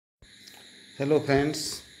Hello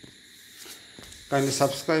friends, kindly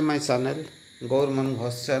subscribe my channel, Government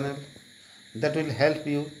Ghosh channel. That will help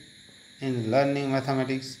you in learning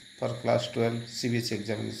mathematics for class 12 CBSE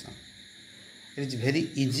examination. It is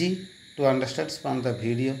very easy to understand from the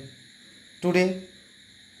video. Today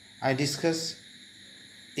I discuss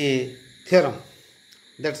a theorem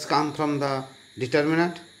that's come from the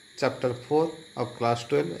determinant chapter 4 of class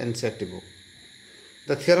 12 NCERT book.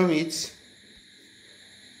 The theorem is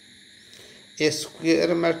a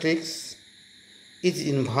square matrix is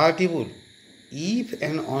invertible if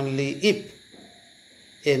and only if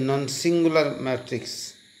a non-singular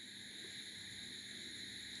matrix.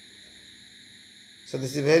 So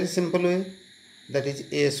this is a very simple way, that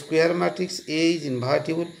is a square matrix A is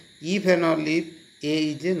invertible if and only if A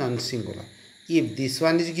is a non-singular. If this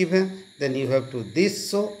one is given, then you have to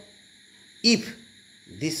this show. If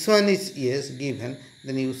this one is yes given,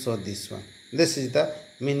 then you show this one. This is the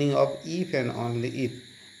meaning of if and only if.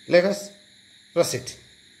 Let us proceed.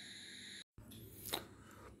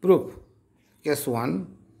 Proof. Case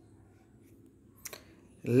 1.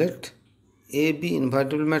 Let A be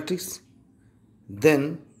invertible matrix,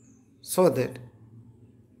 then show that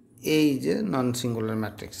A is a non-singular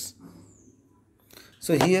matrix.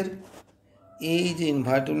 So here A is an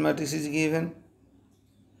invertible matrix is given.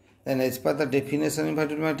 Then as per the definition of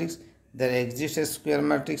invertible matrix, there exists a square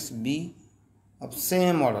matrix B of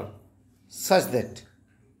same order such that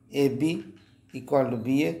AB equal to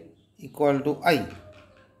BA equal to I.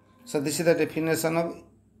 So this is the definition of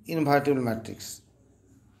invertible matrix.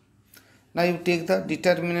 Now you take the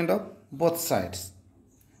determinant of both sides.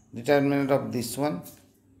 Determinant of this one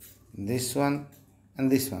and this one.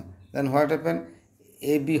 Then what happen?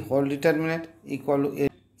 AB whole determinant equal to A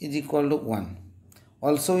is equal to 1.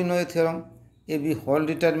 Also we know a theorem, AB whole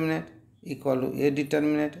determinant equal to A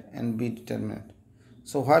determinant and B determinant.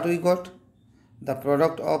 So what we got? The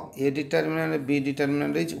product of A determinant and B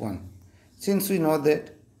determinant is 1. Since we know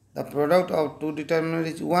that the product of two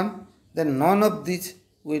determinants is 1, then none of these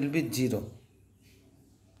will be 0.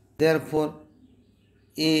 Therefore,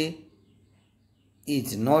 A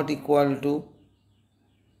is not equal to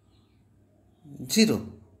 0.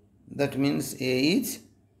 That means A is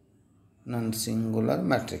non-singular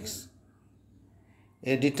matrix.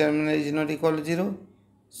 A determinant is not equal to 0,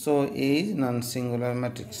 so A is non-singular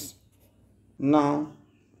matrix. Now,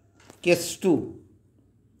 case 2.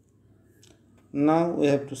 Now we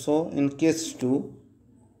have to show in case 2,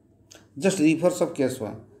 just reverse of case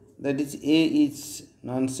 1, that is A is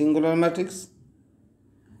non-singular matrix,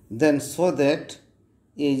 then show that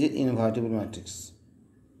A is an invertible matrix.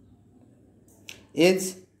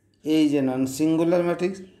 As A is a non-singular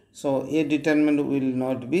matrix, so A determinant will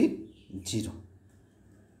not be 0.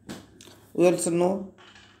 We also know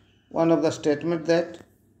one of the statement that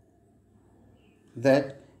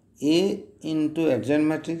A into adjoint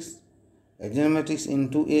matrix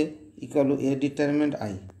into A equal to A determinant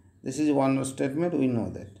I. This is one statement, we know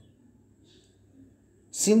that.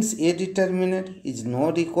 Since A determinant is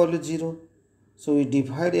not equal to 0, so we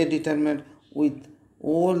divide A determinant with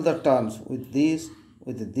all the terms, with this,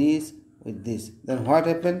 with this, with this. Then what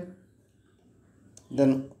happen?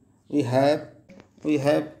 Then we have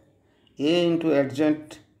A into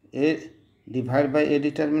adjoint A divided by A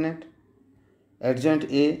determinant, adjoint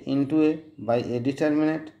A into A by A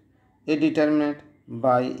determinant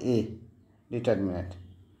by A determinant.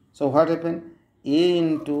 So what happened? A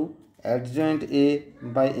into adjoint A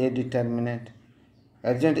by A determinant,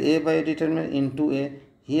 adjoint A by A determinant into A.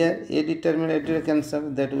 Here A determinant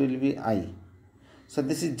cancel, that will be I. So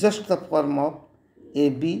this is just the form of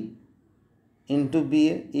AB into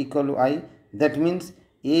BA equal to I. That means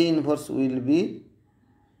A inverse will be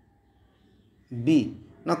B.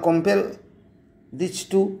 Now compare these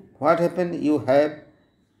two. What happened? You have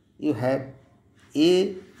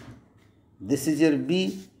A, this is your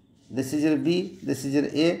B, this is your B, this is your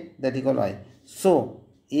A, that equal I. So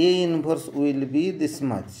A inverse will be this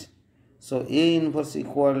much. So A inverse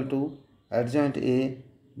equal to adjoint A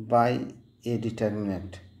by A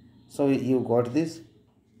determinant. So you got this.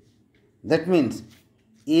 That means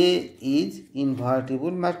A is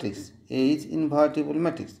invertible matrix. A is invertible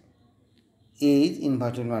matrix. A is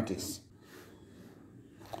invertible matrix.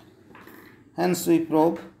 Hence we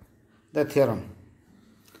prove the theorem.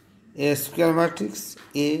 A square matrix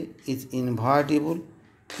A is invertible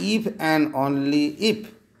if and only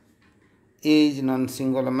if A is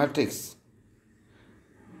non-singular matrix.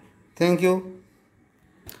 Thank you.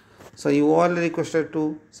 So you all requested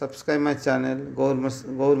to subscribe my channel,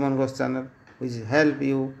 Government Ghosh channel, which help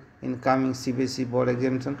you in coming CBSE board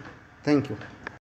examination. Thank you.